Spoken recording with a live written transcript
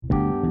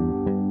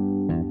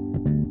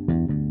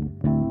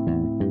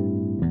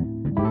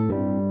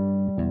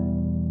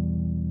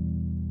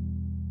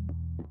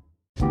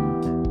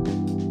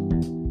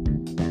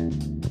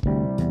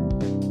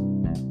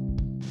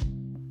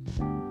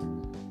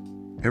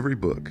Every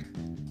book,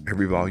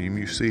 every volume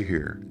you see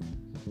here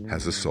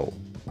has a soul.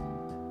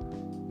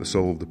 The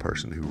soul of the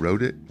person who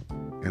wrote it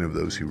and of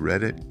those who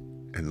read it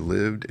and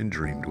lived and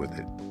dreamed with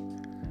it.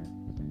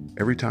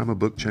 Every time a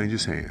book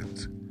changes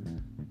hands,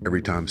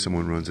 every time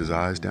someone runs his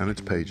eyes down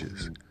its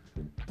pages,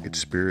 its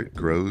spirit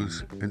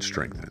grows and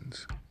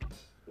strengthens.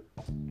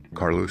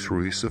 Carlos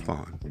Ruiz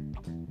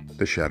Zafón,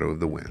 The Shadow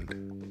of the Wind.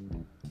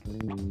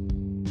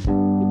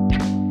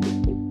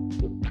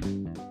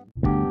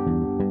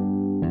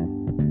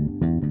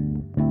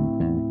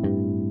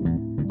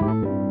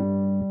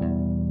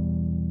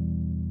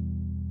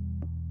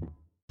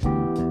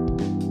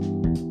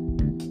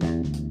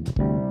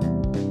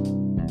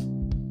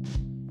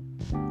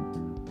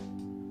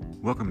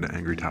 Welcome to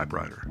Angry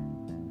Typewriter,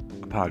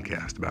 a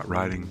podcast about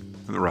writing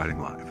and the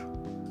writing life.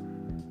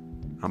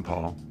 I'm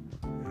Paul,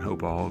 and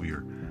hope all of you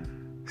are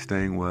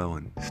staying well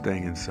and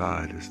staying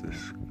inside as this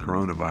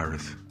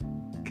coronavirus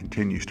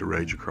continues to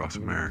rage across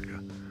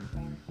America.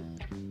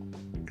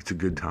 It's a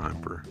good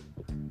time for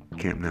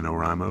Camp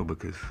NaNoWriMo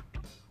because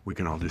we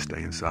can all just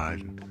stay inside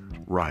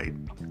and write.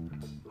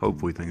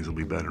 Hopefully things will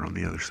be better on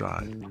the other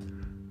side,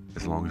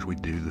 as long as we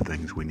do the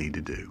things we need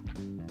to do.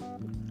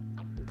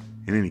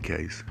 In any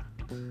case,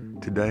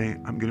 today,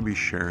 I'm going to be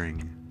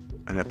sharing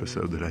an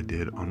episode that I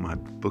did on my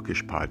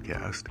Bookish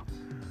podcast.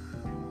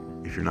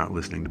 If you're not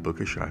listening to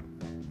Bookish, I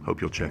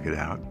hope you'll check it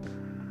out.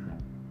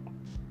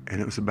 And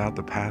it was about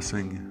the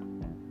passing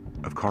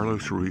of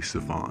Carlos Ruiz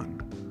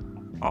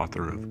Zafón,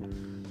 author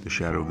of The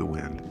Shadow of the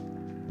Wind.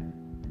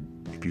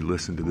 If you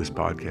listen to this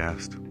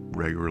podcast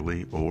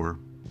regularly, or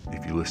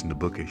if you listen to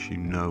Bookish, you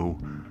know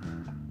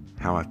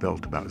how I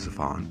felt about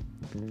Zafón.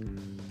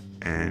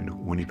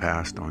 And when he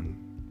passed on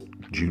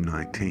June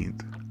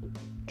 19th,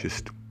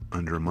 just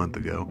under a month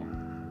ago,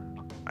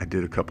 I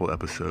did a couple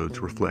episodes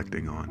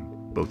reflecting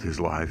on both his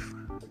life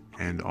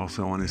and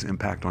also on his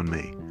impact on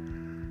me.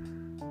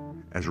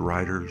 As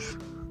writers,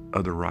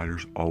 other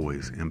writers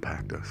always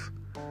impact us.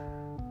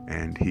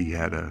 And he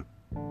had an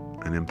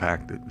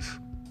impact that was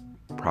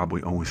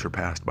probably only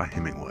surpassed by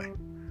Hemingway.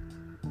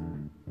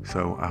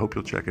 So I hope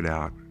you'll check it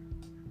out,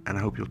 and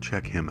I hope you'll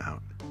check him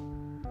out,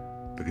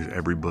 because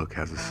every book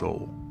has a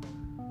soul,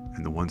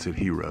 and the ones that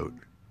he wrote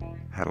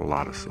had a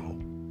lot of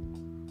soul.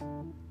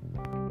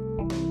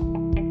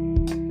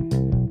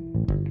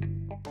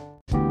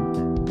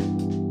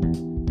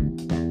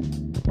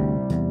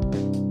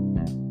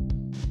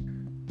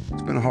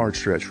 It's been a hard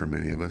stretch for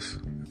many of us,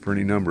 for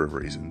any number of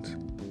reasons,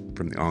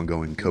 from the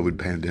ongoing COVID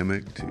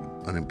pandemic to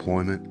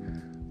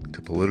unemployment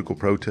to political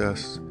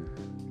protests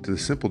to the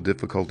simple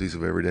difficulties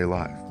of everyday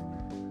life.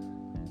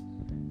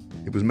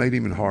 It was made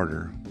even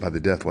harder by the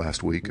death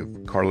last week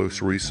of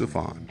Carlos Ruiz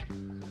Zafón,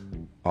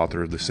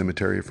 author of the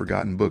Cemetery of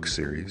Forgotten Books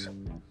series,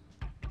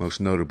 most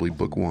notably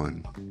Book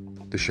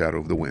 1, The Shadow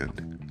of the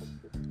Wind.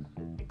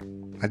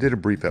 I did a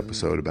brief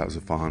episode about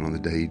Zafón on the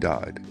day he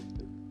died.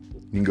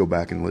 You can go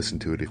back and listen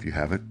to it if you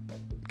haven't.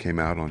 It came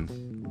out on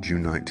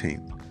June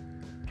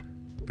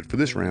 19th. But for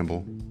this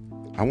ramble,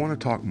 I want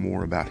to talk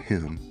more about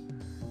him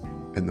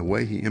and the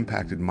way he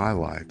impacted my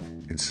life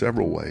in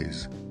several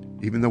ways,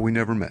 even though we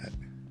never met.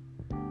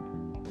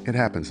 It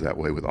happens that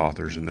way with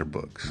authors and their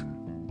books.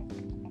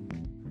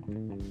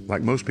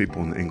 Like most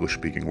people in the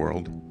English-speaking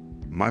world,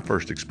 my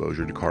first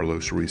exposure to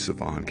Carlos Ruiz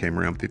Zafón came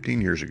around 15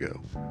 years ago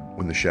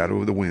when The Shadow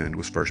of the Wind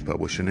was first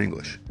published in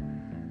English.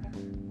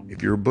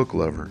 If you're a book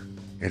lover,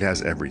 it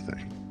has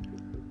everything.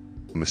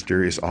 A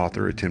mysterious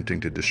author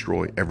attempting to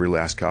destroy every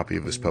last copy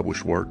of his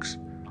published works,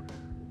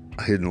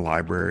 a hidden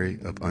library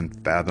of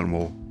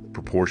unfathomable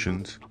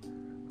proportions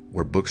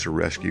where books are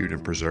rescued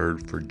and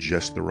preserved for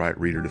just the right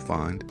reader to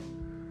find,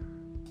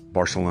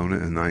 Barcelona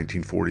in the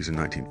 1940s and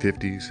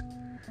 1950s,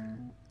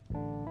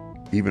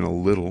 even a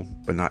little,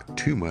 but not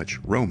too much,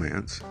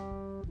 romance,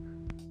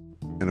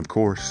 and of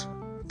course,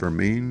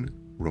 Fermín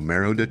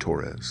Romero de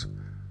Torres,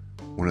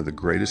 one of the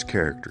greatest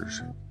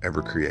characters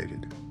ever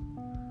created.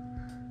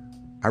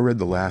 I read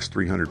the last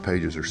 300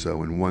 pages or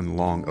so in one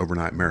long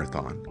overnight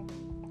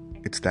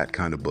marathon. It's that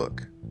kind of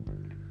book.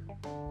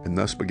 And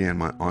thus began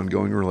my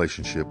ongoing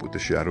relationship with The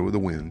Shadow of the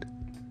Wind,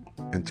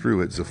 and through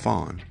it,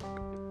 Zafón,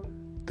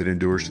 that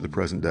endures to the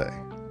present day.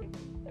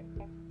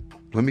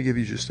 Let me give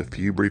you just a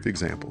few brief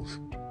examples,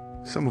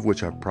 some of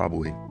which I've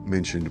probably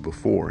mentioned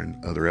before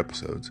in other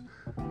episodes,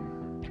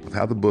 of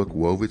how the book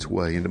wove its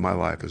way into my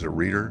life as a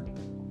reader,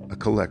 a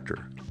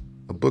collector,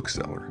 a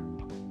bookseller,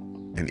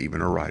 and even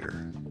a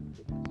writer.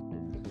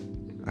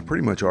 I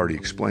pretty much already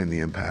explained the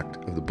impact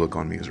of the book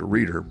on me as a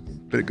reader,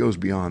 but it goes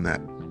beyond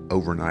that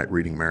overnight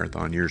reading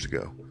marathon years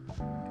ago.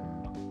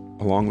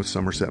 Along with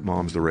Somerset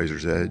Maugham's The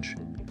Razor's Edge,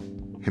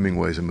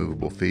 Hemingway's A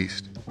Movable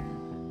Feast,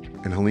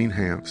 and Helene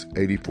Hamp's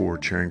 84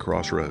 Charing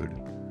Cross Road,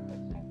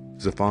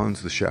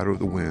 Zafón's The Shadow of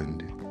the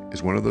Wind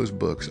is one of those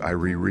books I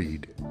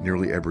reread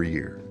nearly every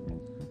year.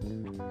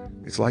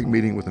 It's like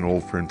meeting with an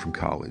old friend from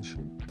college,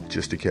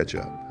 just to catch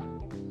up.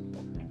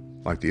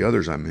 Like the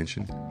others I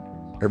mentioned,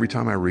 every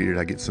time I read it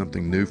I get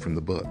something new from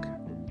the book.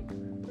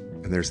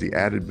 And there's the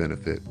added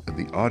benefit of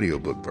the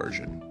audiobook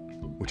version,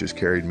 which has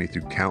carried me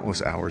through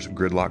countless hours of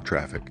gridlock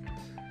traffic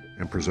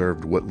and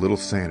preserved what little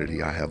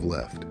sanity I have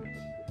left.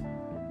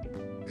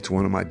 It's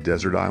one of my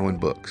desert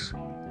island books,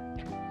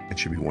 and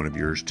should be one of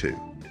yours too.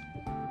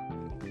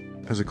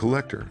 As a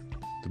collector,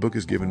 the book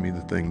has given me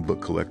the thing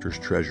book collectors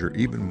treasure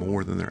even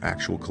more than their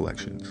actual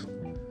collections: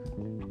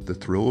 the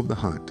thrill of the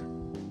hunt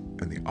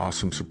and the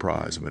awesome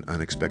surprise of an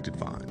unexpected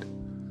find.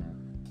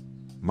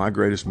 My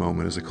greatest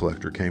moment as a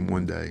collector came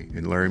one day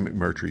in Larry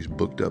McMurtry's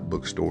booked up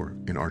bookstore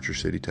in Archer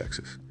City,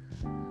 Texas.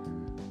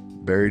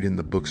 Buried in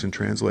the books and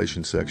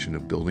translation section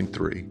of Building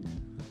 3,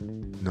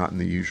 not in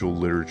the usual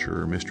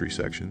literature or mystery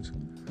sections,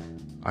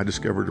 I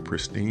discovered a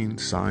pristine,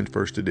 signed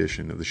first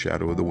edition of The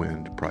Shadow of the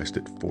Wind priced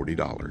at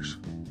 $40.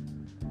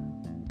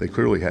 They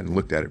clearly hadn't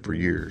looked at it for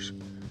years,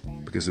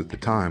 because at the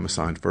time a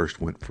signed first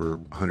went for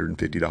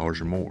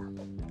 $150 or more.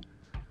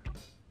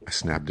 I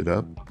snapped it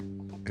up,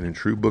 and in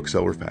true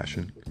bookseller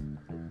fashion,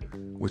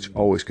 which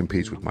always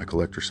competes with my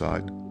collector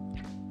side,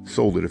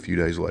 sold it a few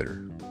days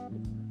later.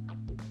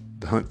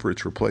 The hunt for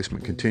its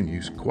replacement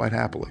continues quite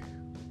happily.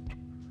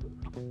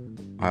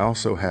 I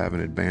also have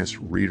an advanced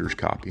reader's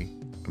copy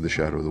of The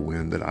Shadow of the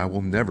Wind that I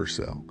will never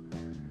sell,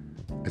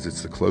 as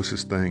it's the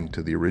closest thing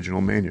to the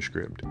original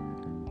manuscript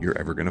you're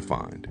ever going to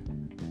find.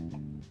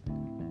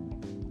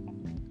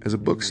 As a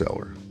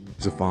bookseller,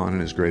 Xaphan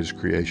and his greatest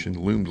creation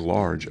loomed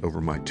large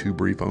over my too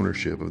brief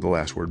ownership of the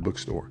Last Word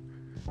bookstore.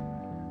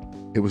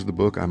 It was the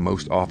book I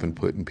most often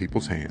put in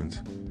people's hands,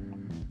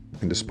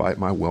 and despite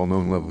my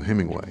well-known love of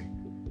Hemingway,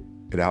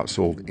 it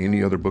outsold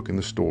any other book in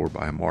the store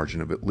by a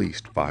margin of at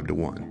least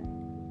 5-1.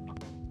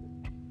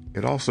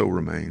 It also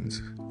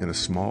remains, in a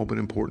small but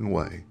important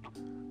way,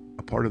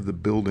 a part of the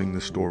building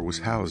the store was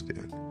housed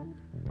in,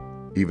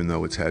 even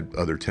though it's had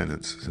other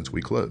tenants since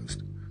we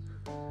closed.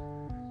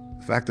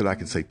 The fact that I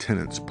can say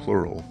tenants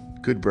plural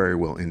could very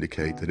well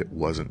indicate that it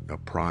wasn't a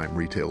prime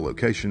retail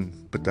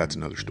location, but that's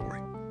another story.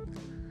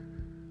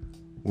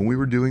 When we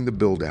were doing the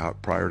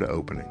build-out prior to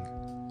opening,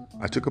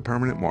 I took a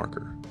permanent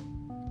marker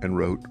and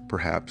wrote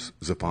perhaps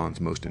Xaphan's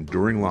most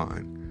enduring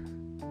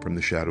line from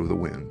The Shadow of the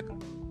Wind.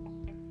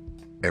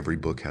 Every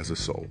book has a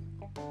soul,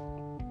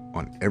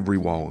 on every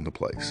wall in the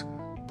place.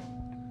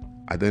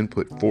 I then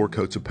put 4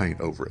 coats of paint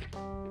over it.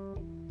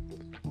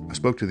 I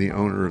spoke to the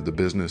owner of the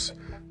business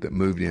that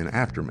moved in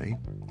after me,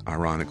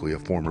 ironically a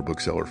former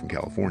bookseller from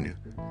California,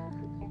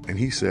 and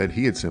he said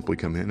he had simply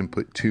come in and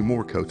put 2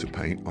 more coats of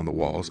paint on the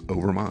walls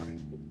over mine.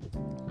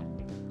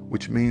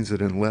 Which means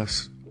that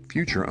unless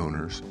future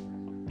owners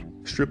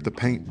strip the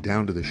paint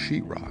down to the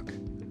sheetrock,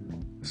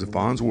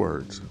 Xaphan's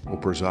words will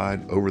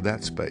preside over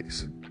that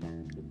space,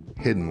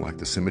 hidden like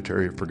the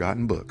cemetery of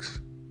forgotten books,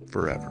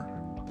 forever.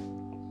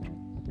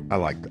 I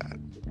like that.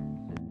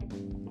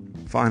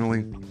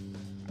 Finally,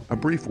 a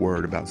brief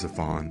word about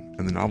Xaphan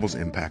and the novel's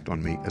impact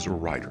on me as a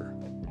writer.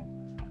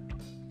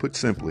 Put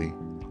simply,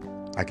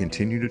 I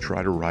continue to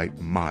try to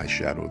write my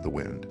Shadow of the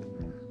Wind,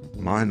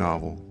 my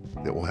novel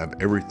that will have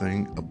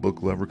everything a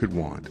book lover could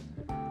want,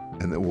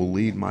 and that will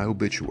lead my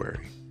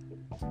obituary,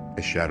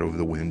 as Shadow of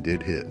the Wind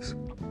did his.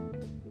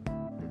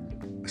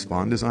 As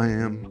fond as I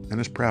am, and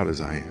as proud as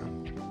I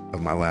am,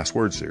 of my Last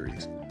Word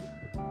series,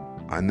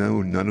 I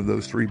know none of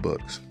those 3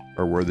 books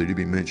are worthy to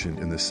be mentioned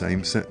in the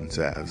same sentence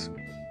as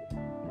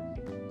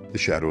The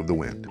Shadow of the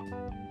Wind.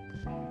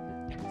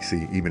 You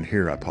see, even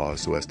here I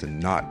pause so as to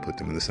not put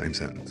them in the same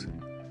sentence.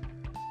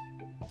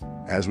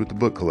 As with the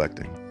book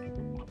collecting,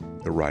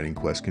 the writing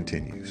quest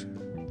continues.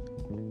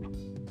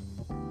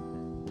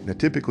 Now,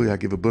 typically I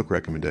give a book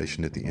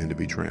recommendation at the end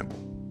of each ramble.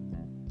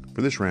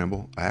 For this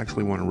ramble, I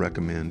actually want to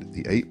recommend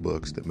the 8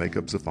 books that make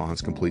up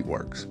Xaphan's complete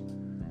works.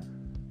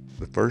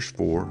 The first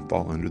 4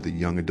 fall under the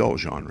young adult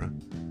genre,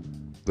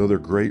 though they're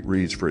great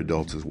reads for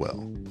adults as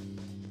well,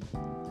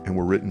 and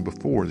were written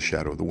before The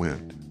Shadow of the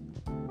Wind.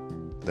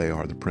 They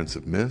are The Prince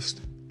of Mist,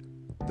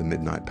 The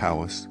Midnight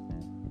Palace,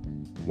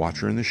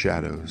 Watcher in the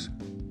Shadows,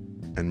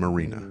 and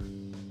Marina.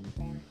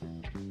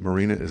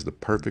 Marina is the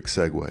perfect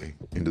segue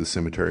into the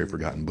Cemetery of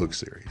Forgotten Books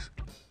series.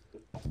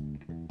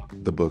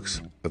 The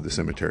books of the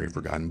Cemetery of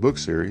Forgotten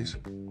Books series,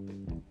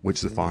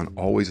 which Xaphan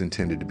always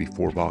intended to be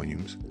 4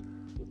 volumes,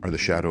 are The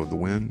Shadow of the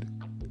Wind,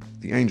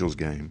 The Angel's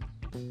Game,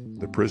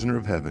 The Prisoner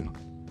of Heaven,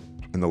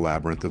 and The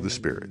Labyrinth of the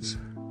Spirits.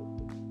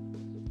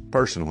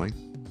 Personally,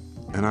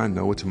 and I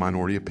know it's a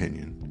minority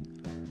opinion,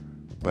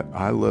 but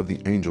I love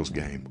The Angel's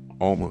Game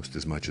almost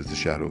as much as The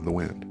Shadow of the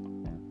Wind.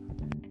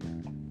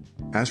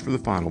 As for the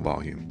final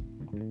volume,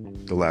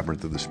 The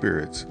Labyrinth of the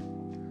Spirits,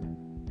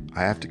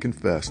 I have to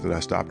confess that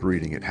I stopped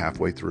reading it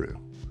halfway through,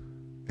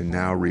 and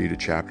now read a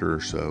chapter or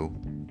so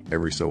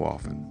every so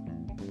often.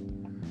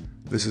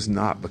 This is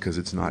not because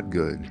it's not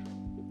good,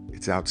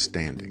 it's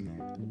outstanding.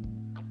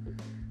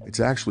 It's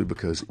actually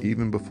because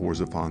even before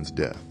Xaphan's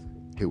death,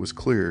 it was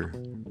clear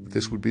that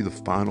this would be the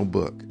final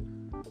book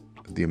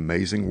of the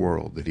amazing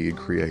world that he had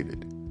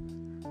created,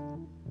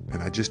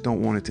 and I just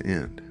don't want it to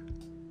end.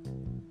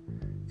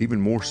 Even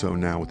more so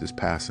now with his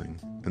passing,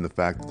 and the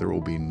fact that there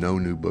will be no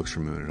new books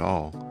from him at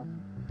all,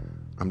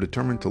 I'm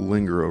determined to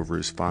linger over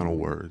his final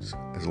words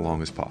as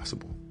long as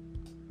possible.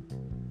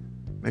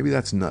 Maybe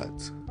that's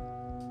nuts,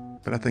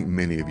 but I think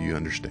many of you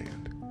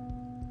understand.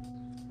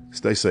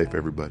 Stay safe,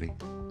 everybody.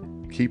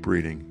 Keep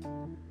reading,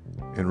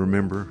 and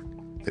remember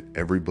that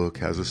every book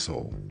has a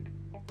soul.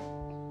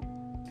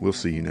 We'll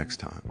see you next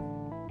time.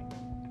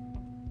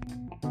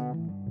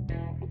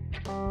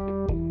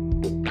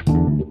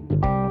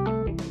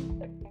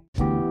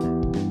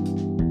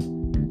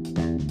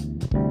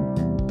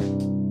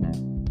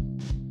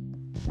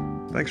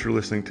 Thanks for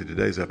listening to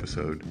today's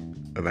episode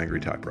of Angry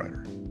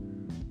Typewriter.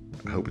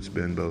 I hope it's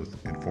been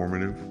both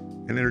informative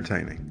and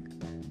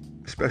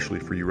entertaining, especially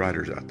for you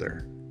writers out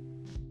there.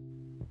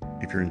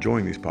 If you're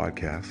enjoying these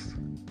podcasts,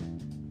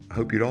 I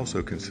hope you'd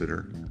also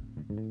consider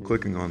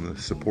clicking on the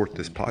Support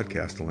This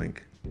Podcast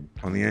link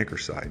on the Anchor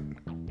site.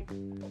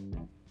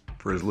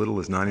 For as little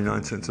as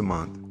 99 cents a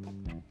month,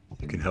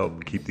 you can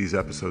help keep these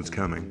episodes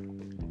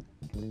coming,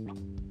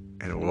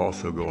 and it will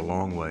also go a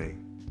long way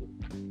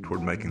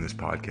toward making this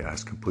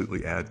podcast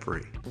completely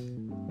ad-free.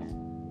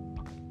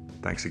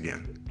 Thanks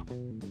again.